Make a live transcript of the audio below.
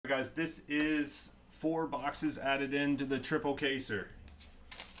guys, this is 4 boxes added into the triple caser.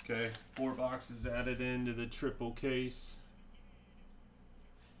 Okay, 4 boxes added into the triple case.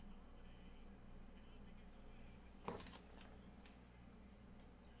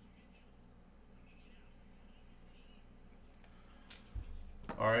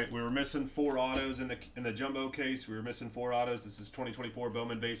 All right, we were missing 4 autos in the jumbo case. We were missing 4 autos. This is 2024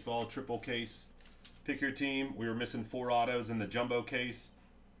 Bowman Baseball triple case. Pick your team. We were missing 4 autos in the jumbo case.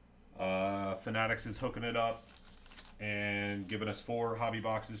 Fanatics is hooking it up and giving us 4 hobby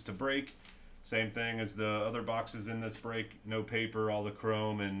boxes to break. Same thing as the other boxes in this break. No paper, all the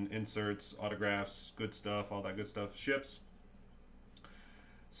chrome and inserts, autographs, good stuff, all that good stuff ships.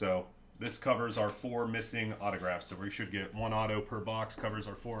 So this covers our 4 missing autographs. So we should get 1 auto per box, covers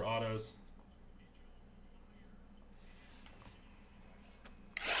our 4 autos.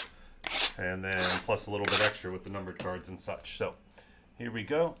 And then plus a little bit extra with the numbered cards and such. So here we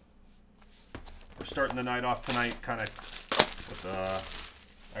go. We're starting the night off tonight kind of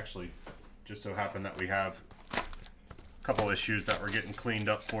with, actually just so happened that we have a couple issues that we're getting cleaned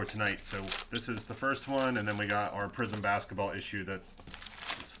up for tonight. So this is the first one, and then we got our Prism basketball issue that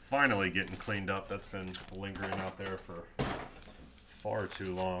is finally getting cleaned up. That's been lingering out there for far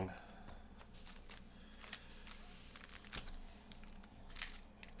too long.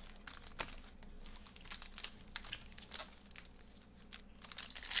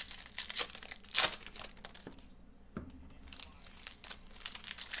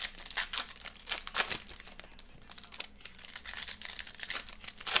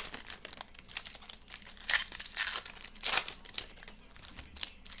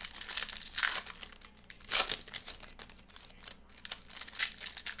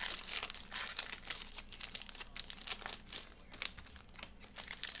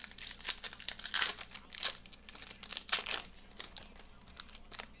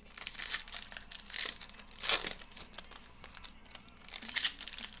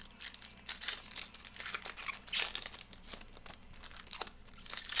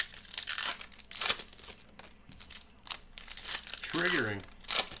 Triggering.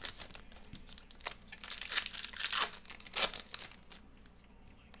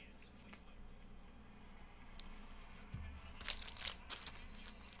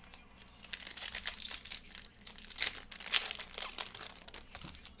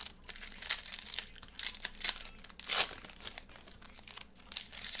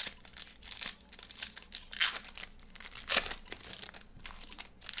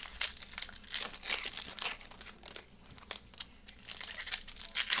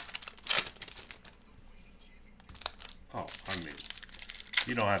 Oh, I mean,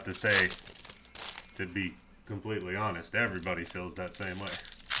 you don't have to say, to be completely honest, everybody feels that same way.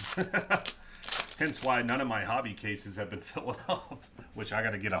 Hence why none of my hobby cases have been filling up, which I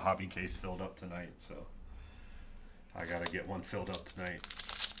got to get a hobby case filled up tonight, so I got to get one filled up tonight.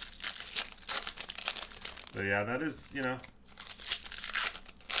 But yeah, that is, you know,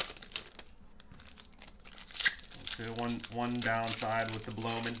 one downside with the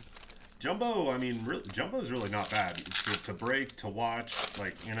Bowman. Jumbo, I mean, Jumbo's really not bad. To break, to watch,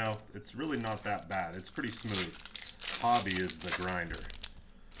 like, you know, it's really not that bad. It's pretty smooth. Hobby is the grinder.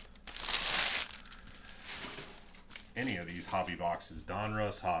 Any of these hobby boxes.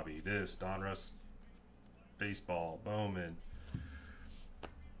 Donruss Hobby, this, Donruss Baseball, Bowman.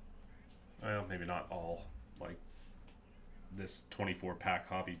 Well, maybe not all, like this 24-pack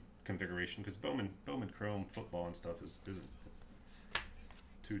hobby configuration, because Bowman Chrome football and stuff isn't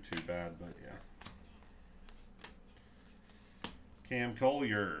too bad, but yeah. Cam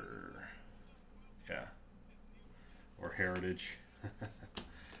Collier, yeah, or Heritage,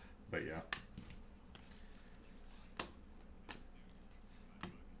 but yeah.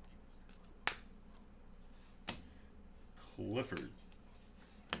 Clifford.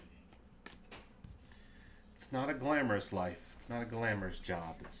 It's not a glamorous life. It's not a glamorous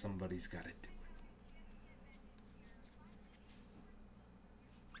job, but somebody's got to do it.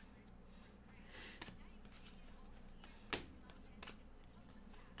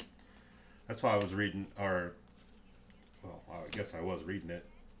 That's why I was reading, or, well, I guess I was reading it.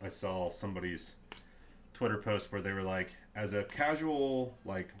 I saw somebody's Twitter post where they were like, as a casual,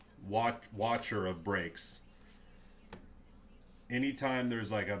 like, watcher of breaks, anytime there's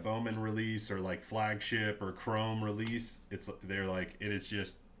like a Bowman release or like flagship or chrome release, they're like, it is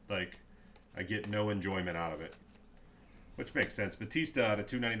just like, I get no enjoyment out of it. Which makes sense. Batista at a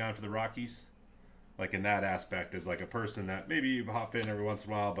 $2.99 for the Rockies. Like in that aspect, is like a person that maybe you hop in every once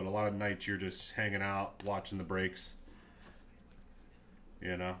in a while, but a lot of nights you're just hanging out, watching the breaks,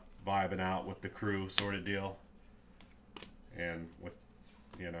 you know, vibing out with the crew sort of deal. And with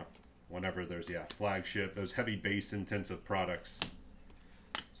you know, whenever there's, yeah, flagship, those heavy base intensive products.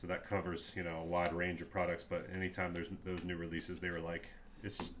 So that covers, you know, a wide range of products, but anytime there's those new releases, they were like,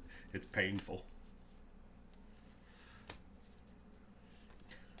 it's painful.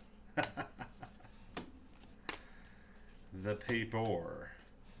 The paper.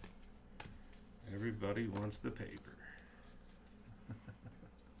 Everybody wants the paper.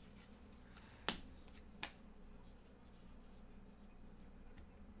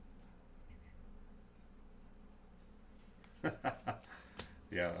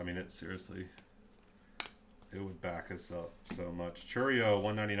 Yeah, I mean, it seriously, it would back us up so much. Churio,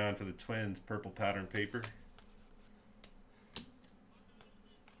 $1.99 for the Twins, purple pattern paper.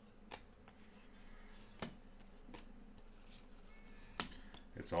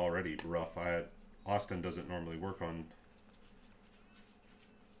 It's already rough. Austin doesn't normally work on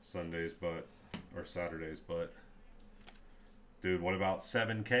Sundays, or Saturdays, but dude, what about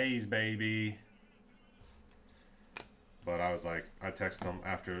 7Ks, baby? But I was like, I texted him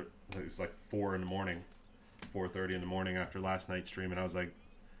after, it was like 4 in the morning, 4:30 in the morning after last night's stream, and I was like,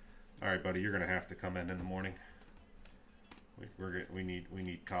 all right, buddy, you're gonna have to come in the morning. We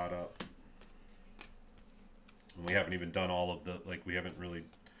need caught up, and we haven't even done all of the, like, we haven't really,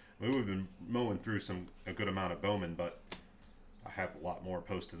 we've been mowing through a good amount of Bowman, but I have a lot more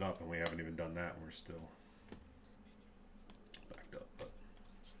posted up, and we haven't even done that, and we're still backed up. But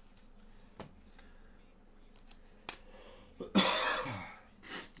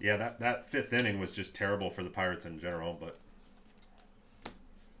yeah, that fifth inning was just terrible for the Pirates in general, but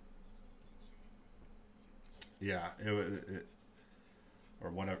yeah, it or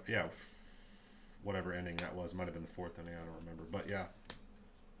whatever, yeah, whatever inning that was, might have been the fourth inning, I don't remember, but yeah,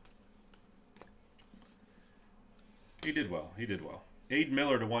 he did well. He did well. Aid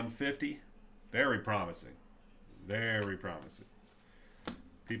Miller to 150, very promising, very promising.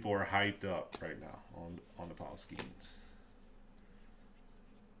 People are hyped up right now on the Polskins.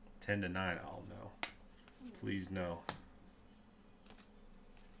 10-9, I'll know. Please no.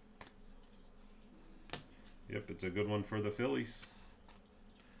 Yep, it's a good one for the Phillies.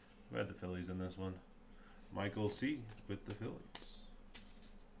 Who had the Phillies in this one? Michael C. with the Phillies.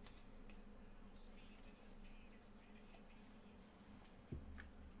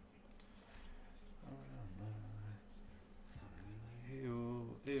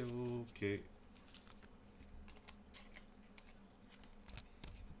 Okay.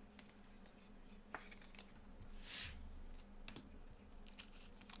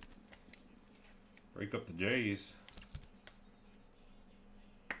 Break up the Jays.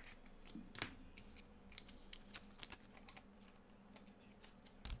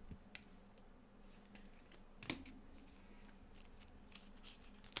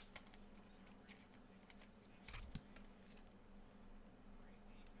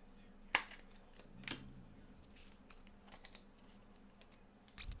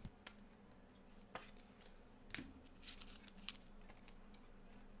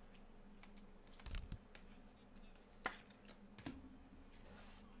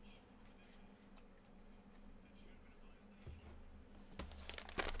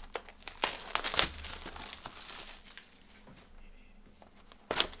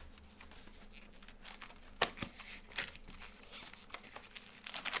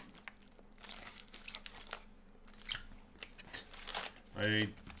 I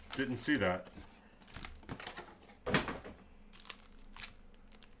didn't see that.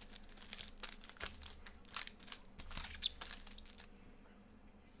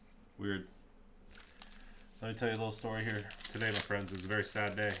 Weird. Let me tell you a little story here. Today, my friends, is a very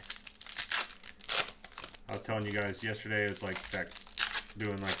sad day. I was telling you guys yesterday, it's like that,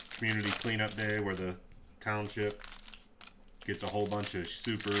 doing like community cleanup day where the township gets a whole bunch of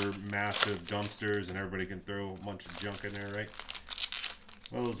super massive dumpsters and everybody can throw a bunch of junk in there, right?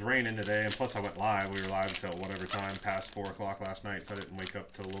 Well, it was raining today, and plus I went live. We were live until whatever time, past 4 o'clock last night, so I didn't wake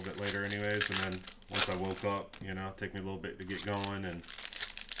up till a little bit later anyways. And then once I woke up, you know, it took me a little bit to get going, and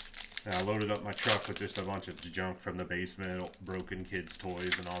I loaded up my truck with just a bunch of junk from the basement, broken kids'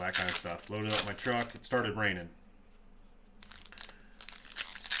 toys and all that kind of stuff. Loaded up my truck, it started raining.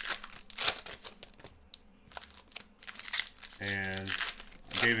 And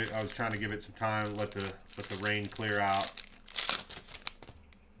I was trying to give it some time, let the rain clear out.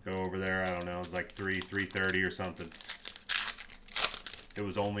 Go over there, I don't know, it was like 3:30 or something. It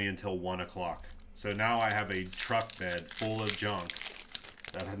was only until 1 o'clock. So now I have a truck bed full of junk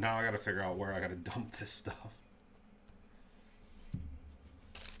that now I gotta figure out where I gotta dump this stuff.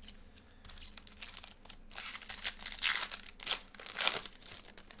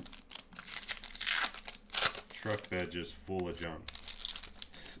 Truck bed just full of junk.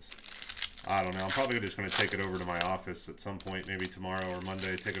 I don't know. I'm probably just going to take it over to my office at some point, maybe tomorrow or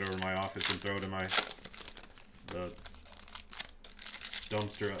Monday. Take it over to my office and throw it in the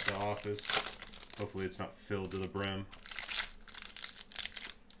dumpster at the office. Hopefully it's not filled to the brim.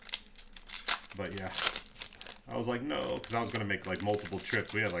 But yeah, I was like, no, because I was going to make like multiple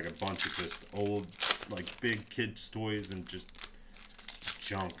trips. We had like a bunch of just old, like big kids' toys and just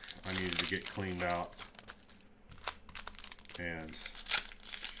junk I needed to get cleaned out. And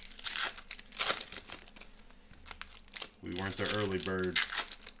we weren't the early birds.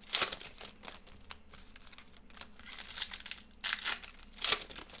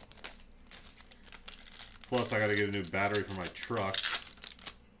 Plus, I got to get a new battery for my truck.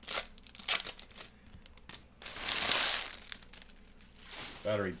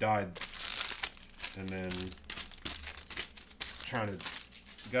 Battery died, and then trying to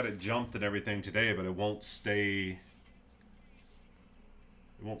got it jumped and everything today, but it won't stay.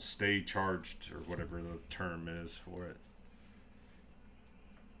 It won't stay charged, or whatever the term is for it.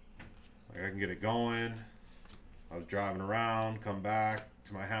 Like I can get it going. I was driving around, come back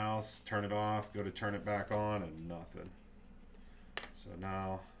to my house, turn it off, go to turn it back on, and nothing. So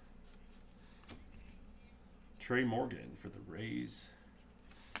now, Trey Morgan for the Rays.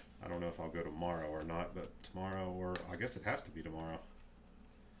 I don't know if I'll go tomorrow or not, but tomorrow, or I guess it has to be tomorrow.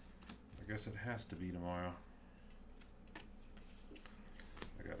 I guess it has to be tomorrow.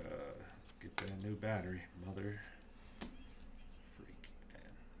 I gotta get that new battery, mother freak, man,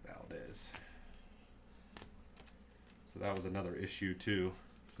 Valdez. So that was another issue too,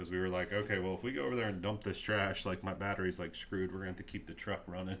 because we were like, okay, well, if we go over there and dump this trash, like my battery's like screwed, we're gonna have to keep the truck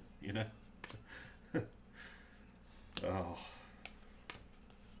running, you know? Oh.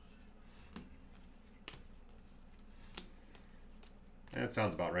 That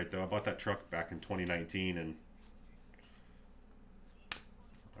sounds about right, though. I bought that truck back in 2019, and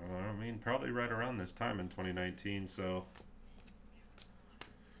I mean, probably right around this time in 2019, so.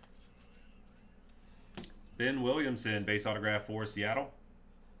 Ben Williamson, base autograph for Seattle.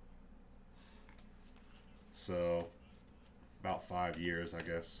 So, about 5 years, I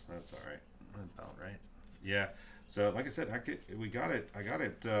guess. That's all right. About right. Yeah. So, like I said, we got it. I got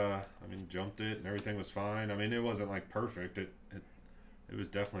it. I mean, jumped it, and everything was fine. I mean, it wasn't like perfect. It was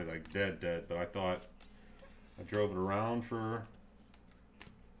definitely like dead, but I thought I drove it around for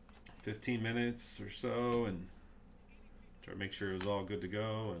 15 minutes or so and tried to make sure it was all good to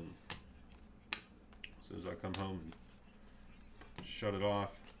go. And as soon as I come home and shut it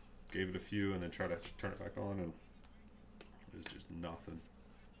off, gave it a few, and then tried to turn it back on, and it was just nothing.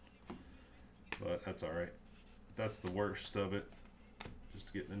 But that's all right. That's the worst of it.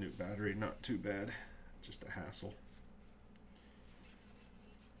 Just getting a new battery, not too bad. Just a hassle.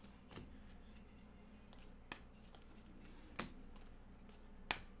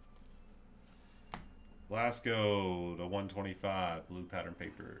 Glasgow to 125, blue pattern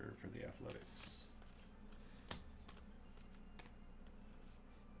paper for the Athletics.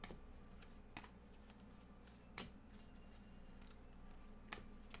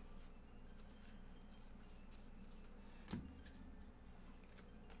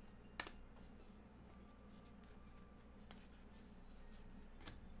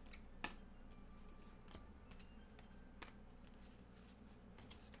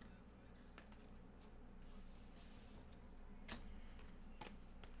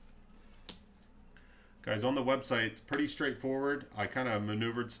 Guys, on the website, it's pretty straightforward. I kind of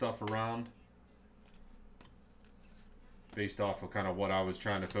maneuvered stuff around based off of kind of what I was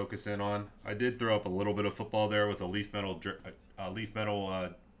trying to focus in on. I did throw up a little bit of football there with a leaf metal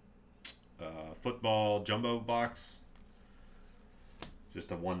football jumbo box.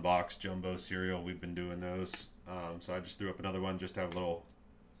 Just a one box jumbo cereal. We've been doing those. So I just threw up another one just to have a little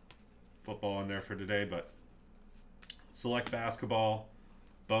football in there for today. But select basketball,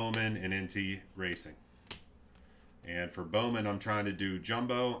 Bowman, and NT Racing. And for Bowman, I'm trying to do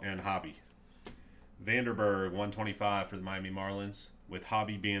Jumbo and Hobby. Vanderberg, 125 for the Miami Marlins, with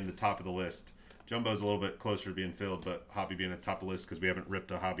Hobby being the top of the list. Jumbo's a little bit closer to being filled, but Hobby being at the top of the list because we haven't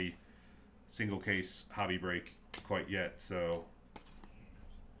ripped a Hobby single case Hobby break quite yet. So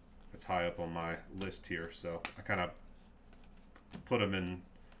it's high up on my list here. So I kind of put them in,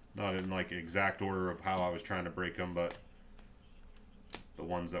 not in like exact order of how I was trying to break them, but the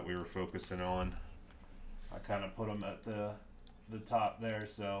ones that we were focusing on. I kind of put them at the top there.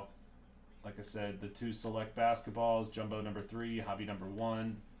 So, like I said, the two select basketballs, Jumbo number 3, Hobby number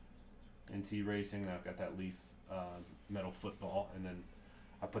 1, NT Racing. I've got that leaf metal football, and then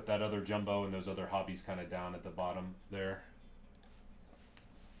I put that other Jumbo and those other Hobbies kind of down at the bottom there.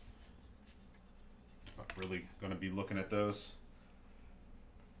 Not really going to be looking at those.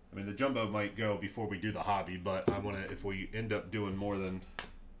 I mean, the jumbo might go before we do the hobby, but I want to. If we end up doing more than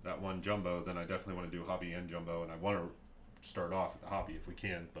that one jumbo, then I definitely want to do hobby and jumbo, and I want to start off at the hobby if we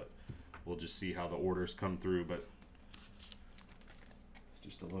can. But we'll just see how the orders come through. But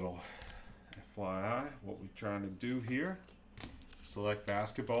just a little FYI, what we're trying to do here. Select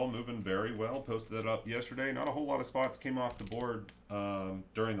basketball, moving very well. Posted that up yesterday. Not a whole lot of spots came off the board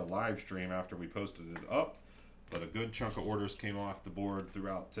during the live stream after we posted it up, but a good chunk of orders came off the board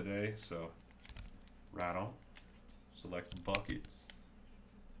throughout today. So, right on. Select buckets.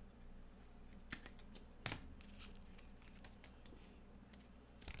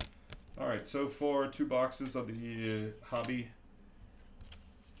 All right, so far 2 boxes of the hobby.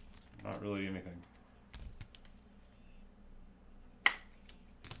 Not really anything.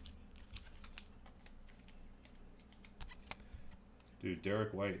 Dude,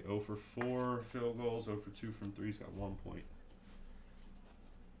 Derek White, 0 for 4 field goals, 0 for 2 from 3. He's got 1 point.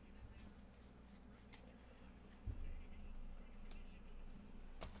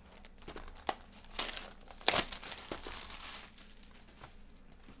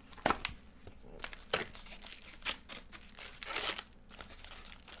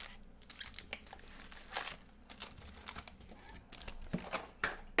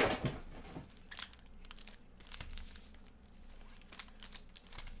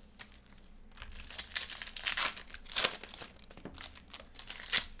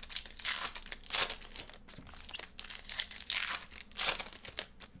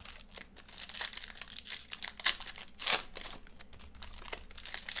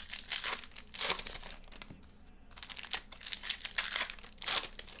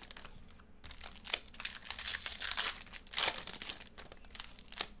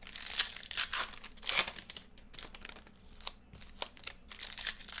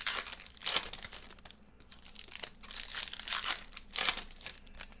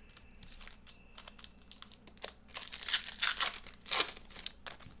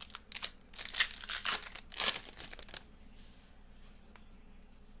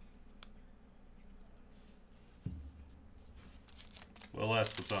 Will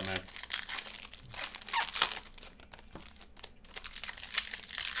S, what's up, man?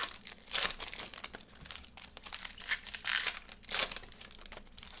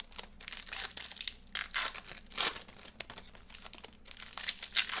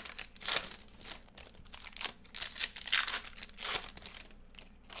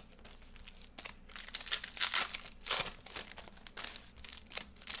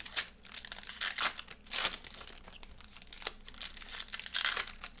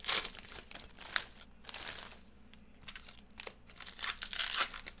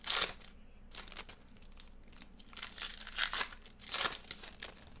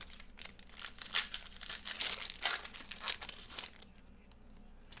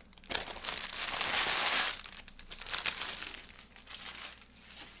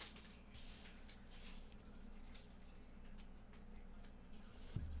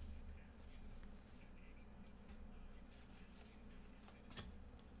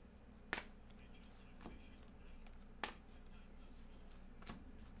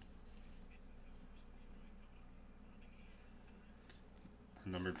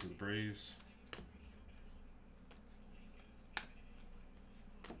 Numbered for the Braves.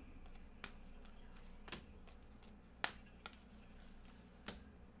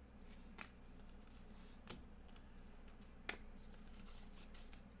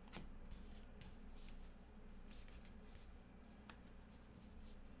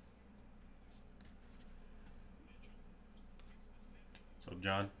 So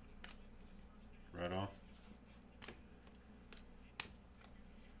John, right on.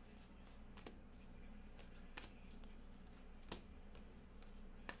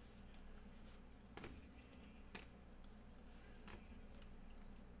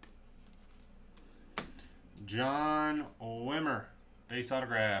 John Wimmer, base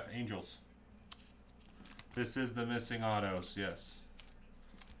autograph, Angels. This is the missing autos, yes.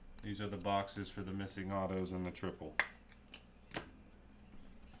 These are the boxes for the missing autos and the triple.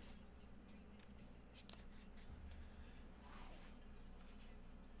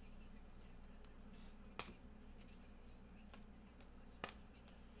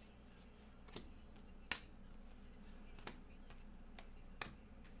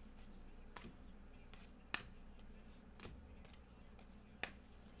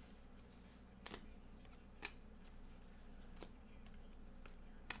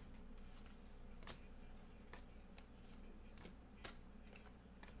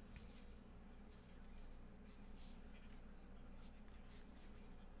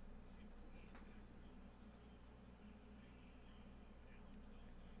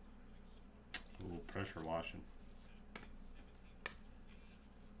 pressure washing.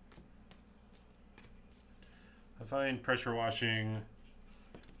 I find pressure washing.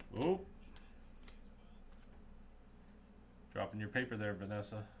 Oh, dropping your paper there,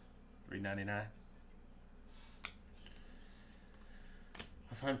 Vanessa. $3.99.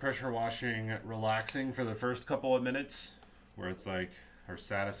 I find pressure washing relaxing for the first couple of minutes, where it's like, or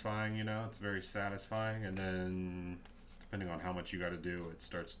satisfying. You know, it's very satisfying, and then depending on how much you got to do, it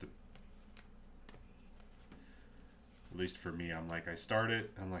starts to. At least for me, I'm like, I start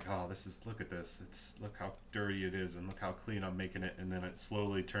it, I'm like, oh, this is, look at this. Look how dirty it is and look how clean I'm making it. And then it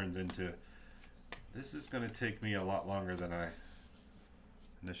slowly turns into, this is going to take me a lot longer than I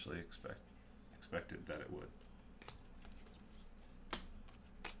initially expected that it would.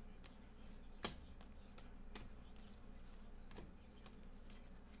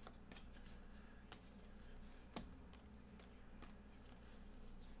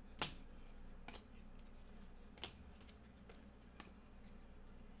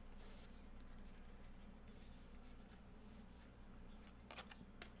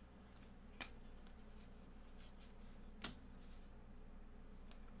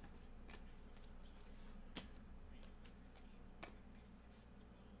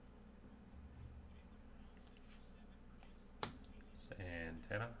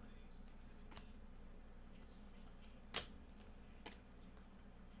 Santana.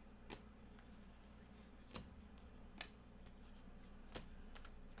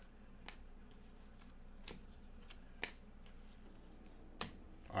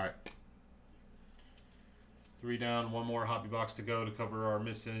 All right. 3 down, 1 more hobby box to go to cover our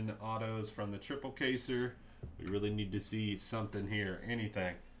missing autos from the triple caser. We really need to see something here.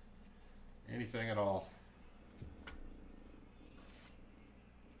 Anything. Anything at all.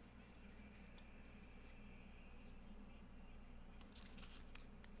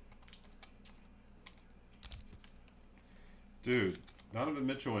 Dude, Donovan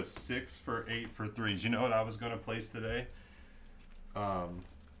Mitchell is 6 for 8 for threes. You know what I was going to place today?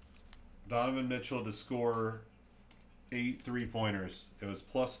 Donovan Mitchell to score 8 3-pointers. It was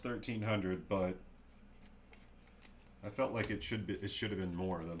plus 1,300, but I felt like it should have been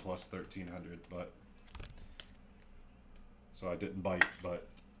more than plus 1,300, but so I didn't bite. But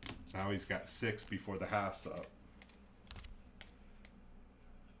now he's got 6 before the half's up.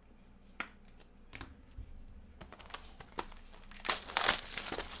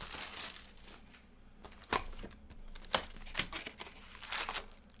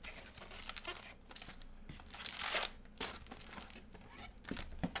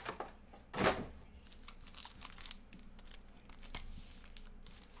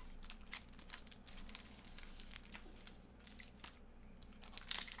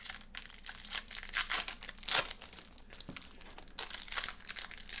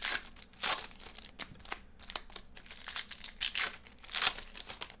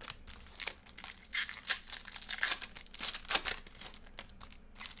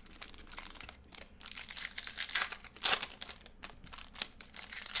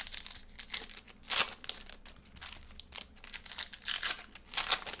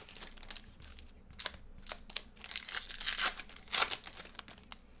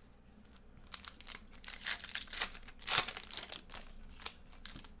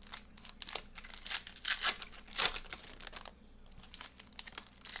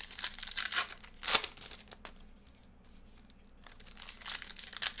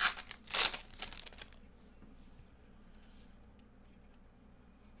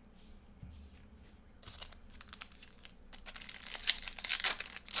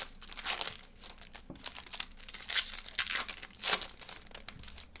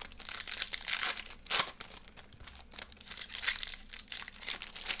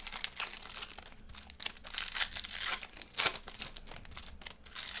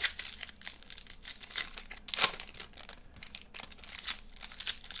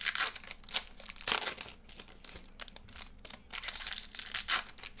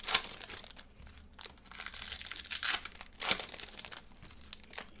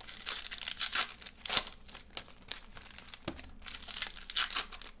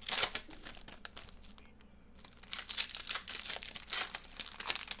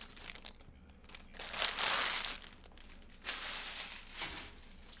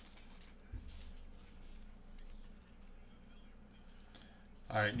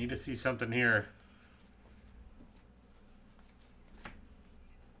 All right, need to see something here.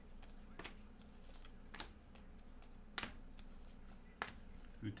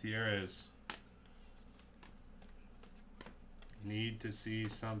 Gutierrez. Need to see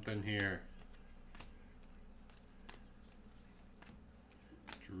something here.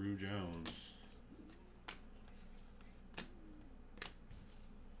 Drew Jones.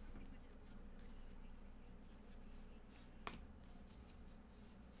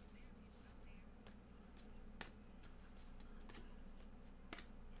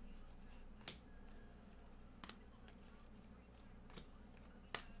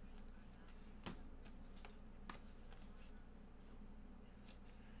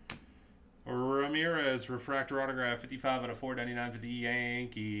 Suarez refractor autograph, 55 out of 499 for the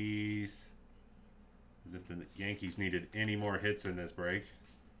Yankees. As if the Yankees needed any more hits in this break.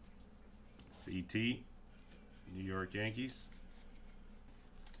 CT, New York Yankees.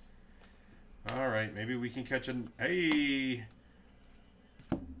 All right, maybe we can catch an... Hey!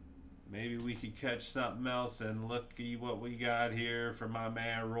 Maybe we could catch something else, and looky what we got here from my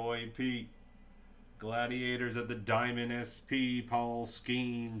man Roy Pete. Gladiators of the Diamond SP, Paul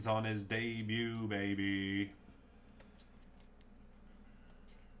Skeens on his debut, baby.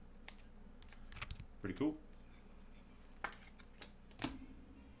 Pretty cool.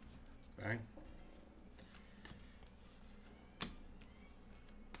 Bang.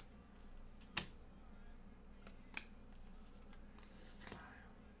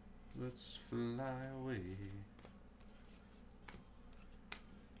 Let's fly away.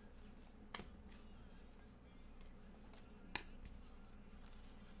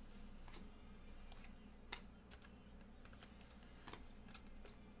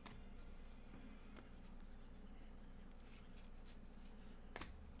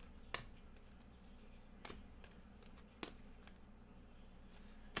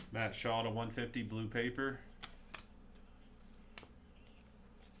 Matt Shaw to 150 blue paper.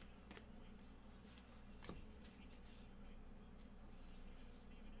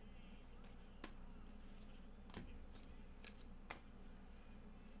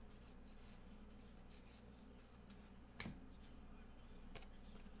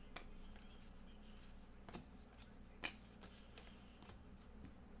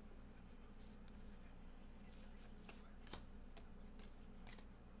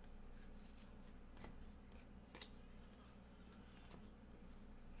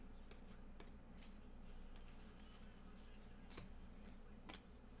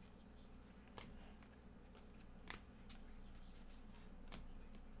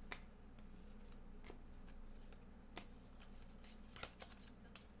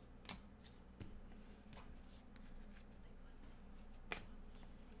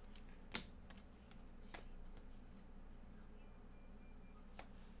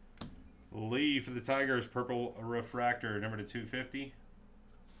 Lee for the Tigers, purple refractor, number to 250.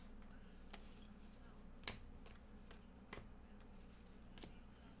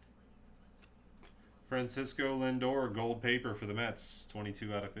 Francisco Lindor, gold paper for the Mets,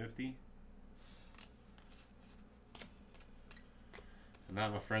 22 out of 50. And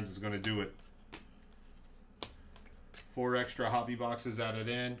that, my friends, is going to do it. 4 extra hobby boxes added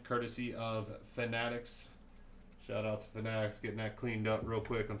in, courtesy of Fanatics. Shout out to Fanatics, getting that cleaned up real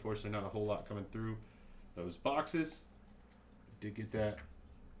quick. Unfortunately, not a whole lot coming through those boxes. Did get that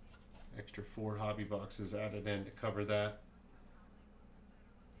extra 4 hobby boxes added in to cover that.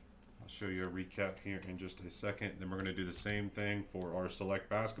 I'll show you a recap here in just a second. Then we're going to do the same thing for our select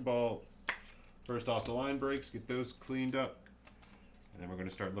basketball. First off the line breaks, get those cleaned up. And then we're going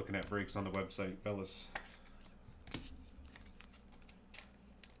to start looking at breaks on the website, fellas.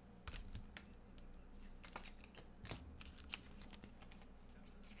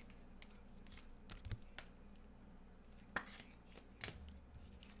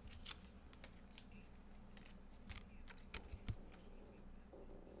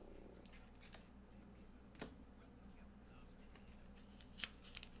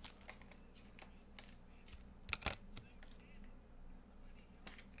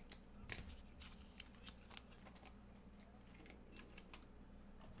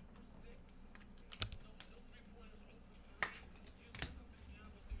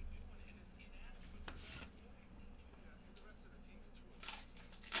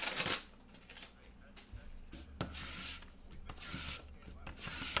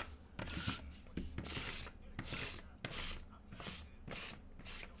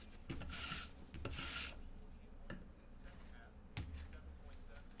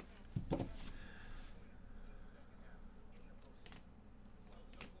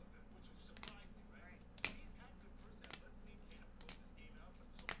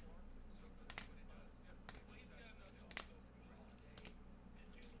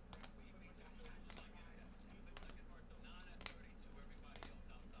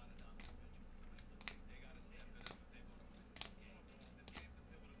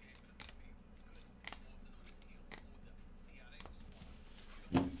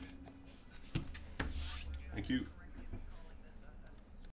 Thank you.